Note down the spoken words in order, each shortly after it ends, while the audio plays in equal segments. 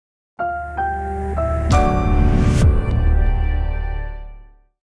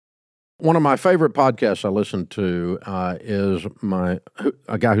one of my favorite podcasts I listen to is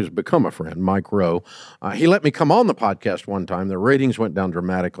a guy who's become a friend, Mike Rowe. He let me come on the podcast one time. The ratings went down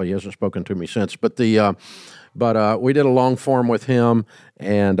dramatically. He hasn't spoken to me since. But we did a long form with him,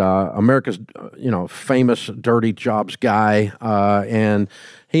 and America's famous dirty jobs guy, and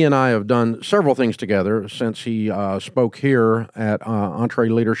he and I have done several things together since he spoke here at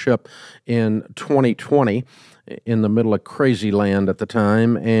EntreLeadership in 2020, in the middle of crazy land at the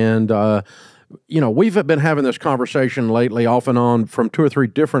time. And we've been having this conversation lately, off and on, from 2 or 3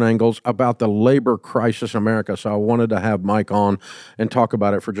 different angles about the labor crisis in America. So I wanted to have Mike on and talk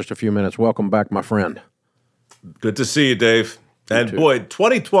about it for just a few minutes. Welcome back, my friend. Good to see you, Dave. And boy,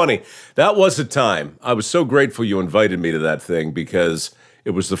 2020, that was a time. I was so grateful you invited me to that thing, because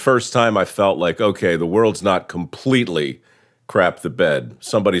it was the first time I felt like, okay, the world's not completely crap the bed.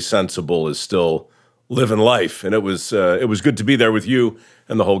 Somebody sensible is still living life. And it was good to be there with you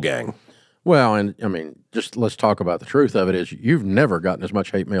and the whole gang. Well, and I mean, just let's talk about the truth of it is you've never gotten as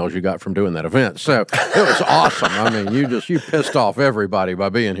much hate mail as you got from doing that event. So it was awesome. I mean, you pissed off everybody by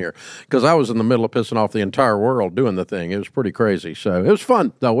being here, because I was in the middle of pissing off the entire world doing the thing. It was pretty crazy. So it was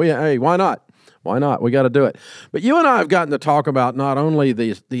fun, though. Hey, why not? Why not? We got to do it. But you and I have gotten to talk about not only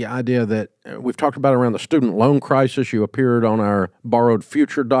the idea that we've talked about around the student loan crisis. You appeared on our Borrowed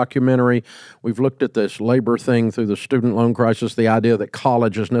Future documentary. We've looked at this labor thing through the student loan crisis. The idea that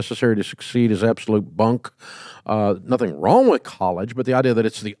college is necessary to succeed is absolute bunk. Nothing wrong with college, but the idea that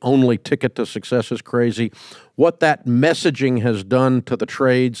it's the only ticket to success is crazy. What that messaging has done to the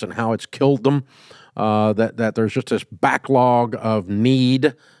trades and how it's killed them, that there's just this backlog of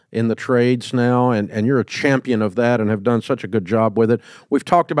need in the trades now, and you're a champion of that and have done such a good job with it. We've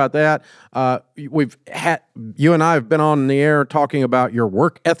talked about that. You and I have been on the air talking about your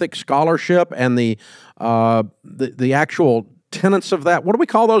work ethic scholarship and the actual tenets of that. What do we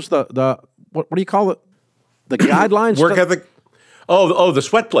call those? What do you call it? The guidelines? Work ethic. Oh, the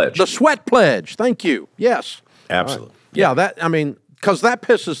sweat pledge. The sweat pledge. Thank you. Yes. Absolutely. Right. Yeah. Because that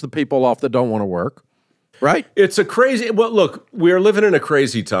pisses the people off that don't want to work. Right? It's a crazy, well, look, we're living in a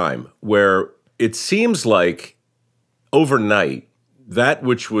crazy time where it seems like overnight that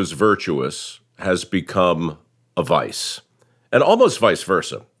which was virtuous has become a vice, and almost vice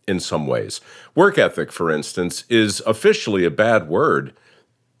versa in some ways. Work ethic, for instance, is officially a bad word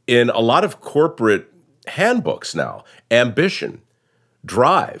in a lot of corporate handbooks now. Ambition,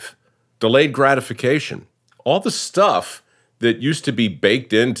 drive, delayed gratification, all the stuff that used to be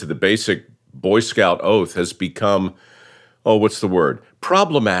baked into the basic Boy Scout oath has become, what's the word?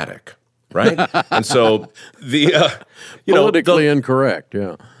 Problematic, right? And so politically incorrect,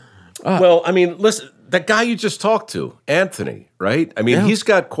 yeah. Well, I mean, listen, that guy you just talked to, Anthony, right? I mean, he's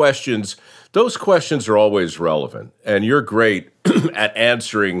got questions. Those questions are always relevant, and you're great at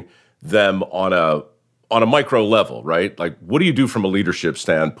answering them on a micro level, right? Like, what do you do from a leadership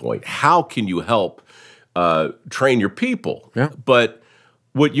standpoint? How can you help train your people? Yeah. But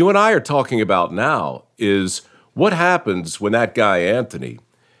what you and I are talking about now is what happens when that guy, Anthony,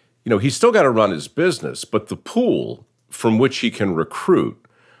 he's still got to run his business, but the pool from which he can recruit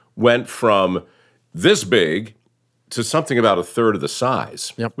went from this big to something about a third of the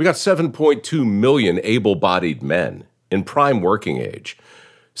size. Yep. We got 7.2 million able-bodied men in prime working age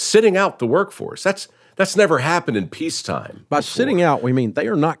sitting out the workforce. That's never happened in peacetime. By sitting out, we mean they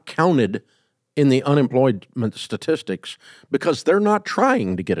are not counted in the unemployment statistics because they're not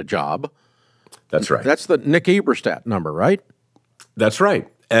trying to get a job. That's right. That's the Nick Eberstadt number, right? That's right.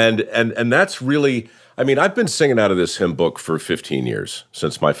 And that's really, I mean, I've been singing out of this hymn book for 15 years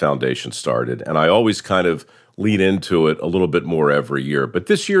since my foundation started, and I always kind of lead into it a little bit more every year. But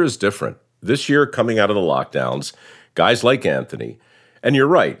this year is different. This year, coming out of the lockdowns, guys like Anthony, and you're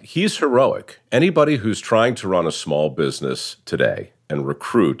right, he's heroic. Anybody who's trying to run a small business today and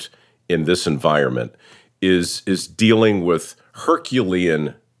recruit in this environment is dealing with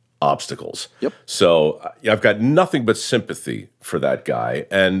Herculean obstacles. Yep. So I've got nothing but sympathy for that guy,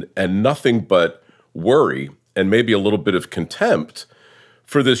 and nothing but worry and maybe a little bit of contempt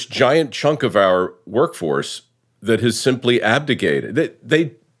for this giant chunk of our workforce that has simply abdicated.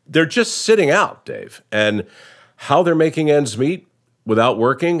 They're just sitting out, Dave, and how they're making ends meet without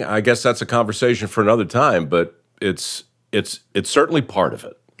working, I guess that's a conversation for another time, but it's certainly part of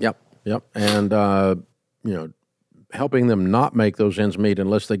it. Yep. And, helping them not make those ends meet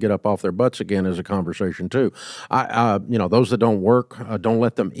unless they get up off their butts again is a conversation too. Those that don't work, don't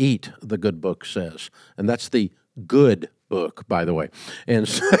let them eat, the good book says. And that's the good book, by the way. And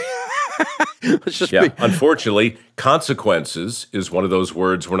so unfortunately, consequences is one of those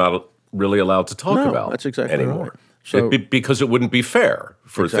words we're not really allowed to talk about that's exactly anymore. right. So because it wouldn't be fair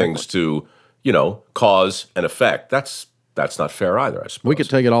for things to, cause and effect. That's not fair either, I suppose. We could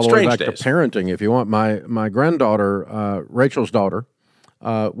take it all the way back days. to parenting if you want. My granddaughter, Rachel's daughter,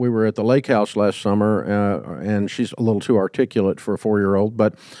 we were at the lake house last summer, and she's a little too articulate for a 4-year-old,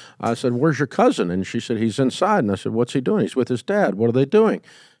 but I said, "Where's your cousin?" And she said, "He's inside." And I said, "What's he doing?" "He's with his dad." "What are they doing?"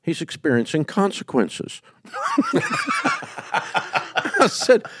 "He's experiencing consequences." I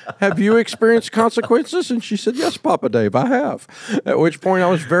said, "Have you experienced consequences?" And she said, "Yes, Papa Dave, I have." At which point I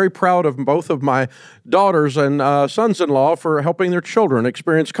was very proud of both of my daughters and sons-in-law for helping their children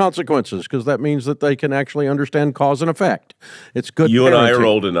experience consequences, because that means that they can actually understand cause and effect. It's good You parenting. and I are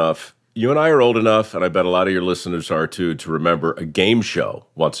old enough. You and I are old enough, and I bet a lot of your listeners are too, to remember a game show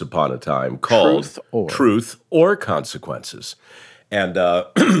once upon a time called Truth or Consequences. And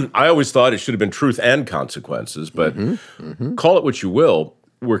I always thought it should have been Truth and Consequences, but call it what you will,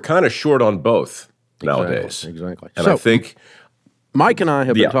 we're kind of short on both nowadays. Exactly. And So I think Mike and I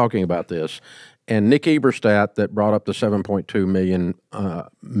have been talking about this, and Nick Eberstadt, that brought up the 7.2 million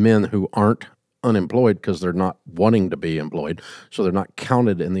men who aren't unemployed because they're not wanting to be employed, so they're not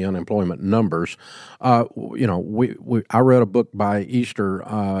counted in the unemployment numbers. I read a book by Easter,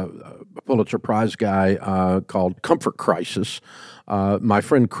 a Pulitzer Prize guy called Comfort Crisis. My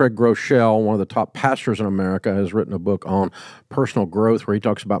friend Craig Groeschel, one of the top pastors in America, has written a book on personal growth where he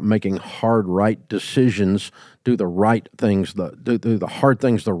talks about making hard, right decisions, do the right things, do the hard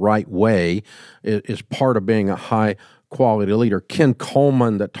things the right way is part of being a high quality leader. Ken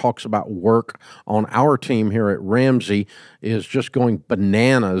Coleman, that talks about work on our team here at Ramsey, is just going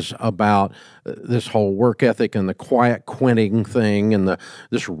bananas about this whole work ethic and the quiet quitting thing and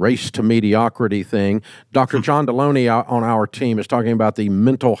this race to mediocrity thing. Dr. John Deloney on our team is talking about the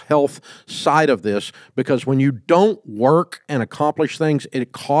mental health side of this, because when you don't work and accomplish things,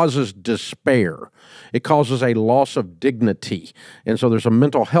 it causes despair. It causes a loss of dignity. And so there's a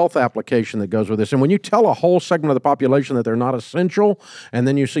mental health application that goes with this. And when you tell a whole segment of the population that they're not essential, and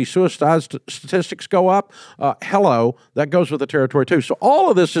then you see suicide statistics go up, that goes with the territory too. So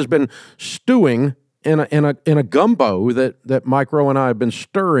all of this has been stewing in a gumbo that Mike Rowe and I have been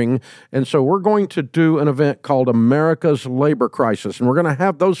stirring. And so we're going to do an event called America's Labor Crisis. And we're going to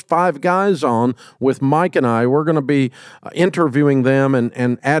have those 5 guys on with Mike and I. We're going to be interviewing them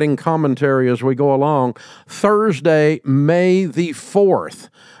and adding commentary as we go along. Thursday, May the 4th.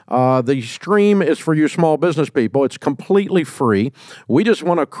 The stream is for you small business people. It's completely free. We just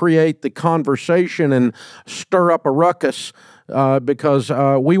want to create the conversation and stir up a ruckus because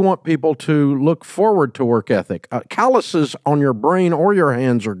we want people to look forward to work ethic. Calluses on your brain or your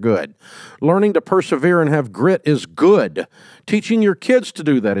hands are good. Learning to persevere and have grit is good. Teaching your kids to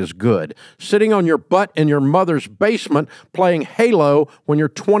do that is good. Sitting on your butt in your mother's basement playing Halo when you're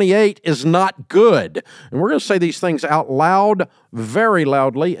 28 is not good. And we're going to say these things out loud, very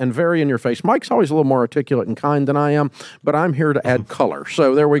loudly, and very in your face. Mike's always a little more articulate and kind than I am, but I'm here to add color.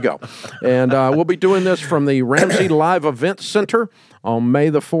 So there we go. And we'll be doing this from the Ramsey Live Event Center on May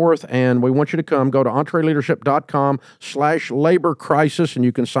the 4th, and we want you to come. Go to EntreLeadership.com/labor crisis, and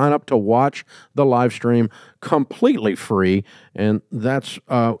you can sign up to watch the live stream completely free. And that's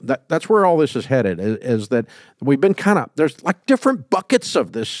where all this is headed, is that we've been there's like different buckets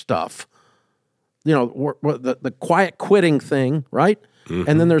of this stuff. The quiet quitting thing, right? Mm-hmm.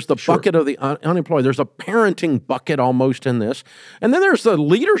 And then there's the bucket of the unemployed. There's a parenting bucket almost in this. And then there's the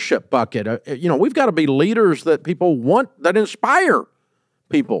leadership bucket. We've got to be leaders that people want, that inspire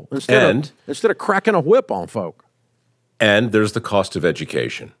people instead of cracking a whip on folk. And there's the cost of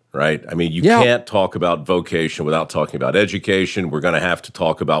education, right? I mean, you can't talk about vocation without talking about education. We're going to have to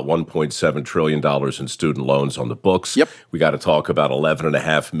talk about $1.7 trillion in student loans on the books. Yep. We got to talk about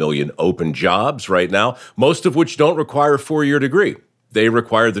 11.5 million open jobs right now, most of which don't require a 4-year degree. They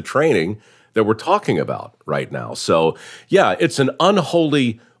require the training that we're talking about right now. So, yeah, it's an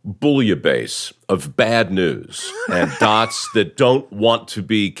unholy bouillabaisse of bad news and dots that don't want to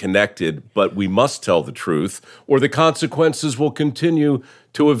be connected, but we must tell the truth or the consequences will continue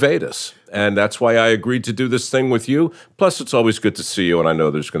to evade us. And that's why I agreed to do this thing with you. Plus, it's always good to see you, and I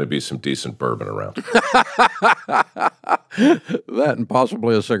know there's going to be some decent bourbon around. That and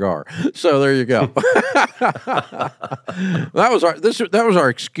possibly a cigar. So there you go. That was our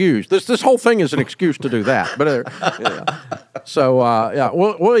excuse. This whole thing is an excuse to do that. But So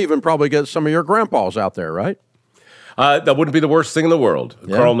we'll even probably get some of your grandpas out there, right? That wouldn't be the worst thing in the world.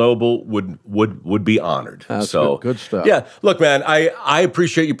 Yeah. Carl Noble would be honored. That's good stuff. Yeah, look, man, I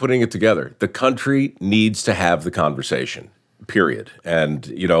appreciate you putting it together. The country needs to have the conversation, period.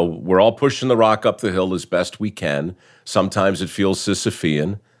 And, we're all pushing the rock up the hill as best we can. Sometimes it feels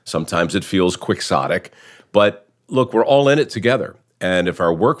Sisyphean. Sometimes it feels quixotic. But look, we're all in it together. And if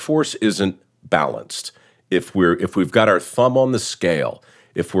our workforce isn't balanced, if we've got our thumb on the scale,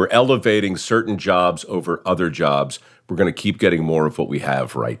 if we're elevating certain jobs over other jobs, we're going to keep getting more of what we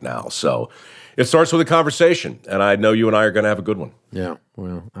have right now. So it starts with a conversation, and I know you and I are going to have a good one. Yeah,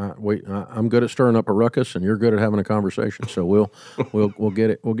 well, I'm good at stirring up a ruckus, and you're good at having a conversation. So we'll get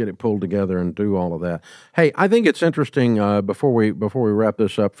it pulled together and do all of that. Hey, I think it's interesting before we wrap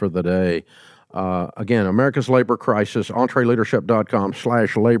this up for the day. Again, America's Labor Crisis,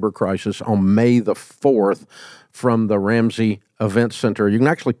 EntreLeadership.com/labor crisis on May the 4th from the Ramsey Event Center. You can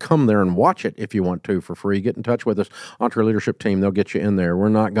actually come there and watch it if you want to for free. Get in touch with us, EntreLeadership team. They'll get you in there. We're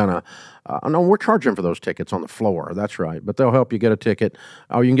not going to, no, we're charging for those tickets on the floor. That's right. But they'll help you get a ticket.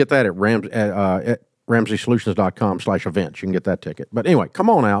 Oh, you can get that at RamseySolutions.com/events. You can get that ticket. But anyway, come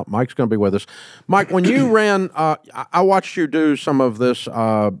on out. Mike's going to be with us. Mike, when you ran, I watched you do some of this,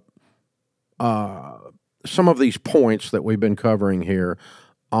 some of these points that we've been covering here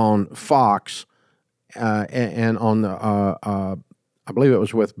on Fox and on the, I believe it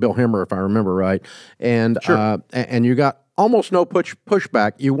was with Bill Hemmer, if I remember right. And Sure. And you got almost no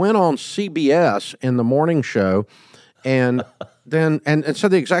pushback. You went on CBS in the morning show, and then and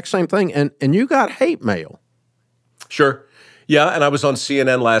said the exact same thing, and you got hate mail. Sure. Yeah, and I was on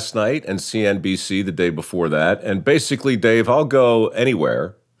CNN last night and CNBC the day before that. And basically, Dave, I'll go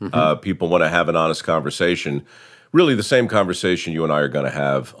anywhere. People want to have an honest conversation, really the same conversation you and I are going to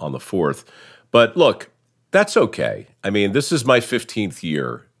have on the 4th. But look, that's okay. I mean, this is my 15th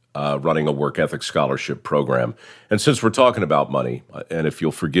year running a work ethic scholarship program. And since we're talking about money, and if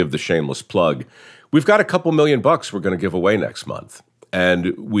you'll forgive the shameless plug, we've got a couple $1,000,000 we're going to give away next month.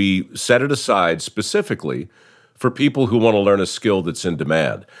 And we set it aside specifically for people who want to learn a skill that's in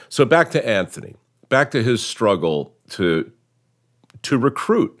demand. So back to Anthony, back to his struggle to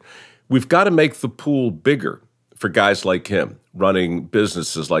recruit. We've got to make the pool bigger for guys like him running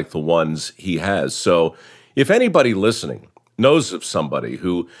businesses like the ones he has. So if anybody listening knows of somebody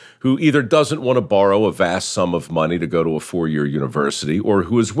who either doesn't want to borrow a vast sum of money to go to a 4-year university or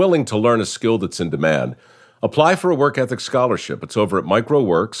who is willing to learn a skill that's in demand, apply for a work ethic scholarship. It's over at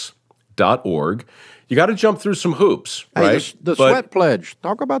microworks.org. You got to jump through some hoops, right? Hey, the sweat pledge.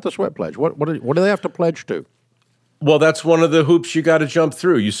 Talk about the sweat pledge. What do they have to pledge to? Well, that's one of the hoops you got to jump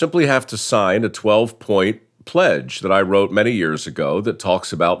through. You simply have to sign a 12-point pledge that I wrote many years ago that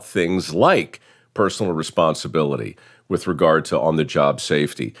talks about things like personal responsibility with regard to on-the-job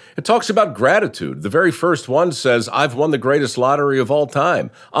safety. It talks about gratitude. The very first one says, I've won the greatest lottery of all time.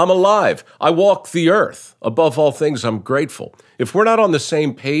 I'm alive. I walk the earth. Above all things, I'm grateful. If we're not on the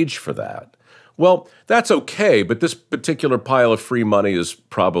same page for that, well, that's okay, but this particular pile of free money is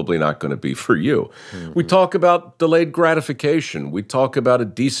probably not going to be for you. Mm-hmm. We talk about delayed gratification. We talk about a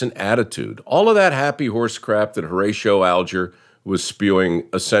decent attitude. All of that happy horse crap that Horatio Alger was spewing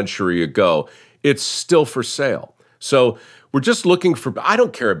a century ago, it's still for sale. So we're just looking for, I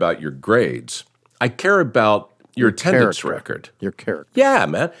don't care about your grades. I care about your attendance record. Your character. Yeah,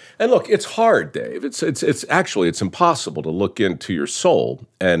 man. And look, it's hard, Dave. It's impossible to look into your soul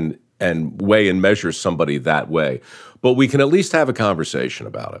and weigh and measure somebody that way. But we can at least have a conversation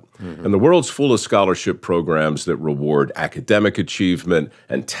about it. Mm-hmm. And the world's full of scholarship programs that reward academic achievement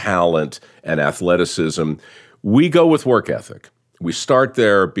and talent and athleticism. We go with work ethic. We start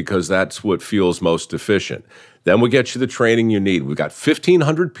there because that's what feels most efficient. Then we get you the training you need. We've got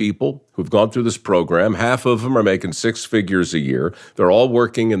 1,500 people who've gone through this program. Half of them are making 6 figures a year. They're all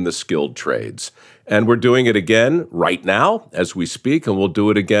working in the skilled trades. And we're doing it again right now as we speak, and we'll do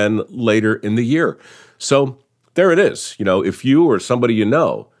it again later in the year. So there it is. You know, if you or somebody you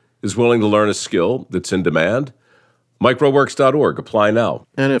know is willing to learn a skill that's in demand, microworks.org. Apply now.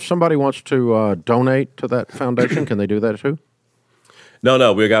 And if somebody wants to donate to that foundation, can they do that too?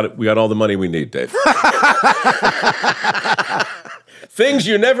 No, we got all the money we need, Dave. Things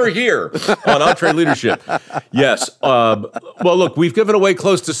you never hear on EntreLeadership. Yes. Well, look, we've given away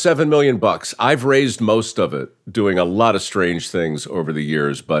close to $7 million. I've raised most of it doing a lot of strange things over the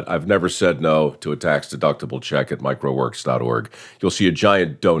years, but I've never said no to a tax-deductible check at microworks.org. You'll see a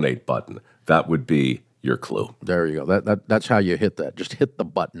giant donate button. That would be your clue. There you go. That's how you hit that. Just hit the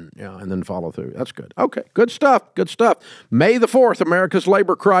button, and then follow through. That's good. Okay, good stuff. Good stuff. May the 4th, America's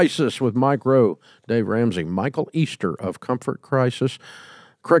Labor Crisis with Mike Rowe, Dave Ramsey, Michael Easter of Comfort Crisis,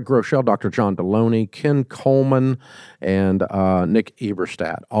 Craig Groeschel, Dr. John Deloney, Ken Coleman, and Nick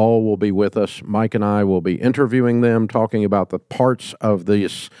Eberstadt. All will be with us. Mike and I will be interviewing them, talking about the parts of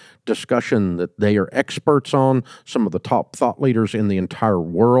this discussion that they are experts on, some of the top thought leaders in the entire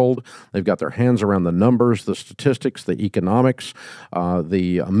world. They've got their hands around the numbers, the statistics, the economics,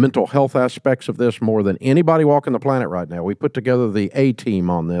 the mental health aspects of this more than anybody walking the planet right now. We put together the A team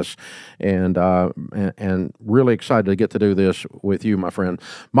on this, and really excited to get to do this with you, my friend.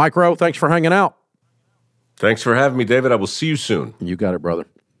 Mike Rowe, thanks for hanging out. Thanks for having me, David. I will see you soon. You got it, brother.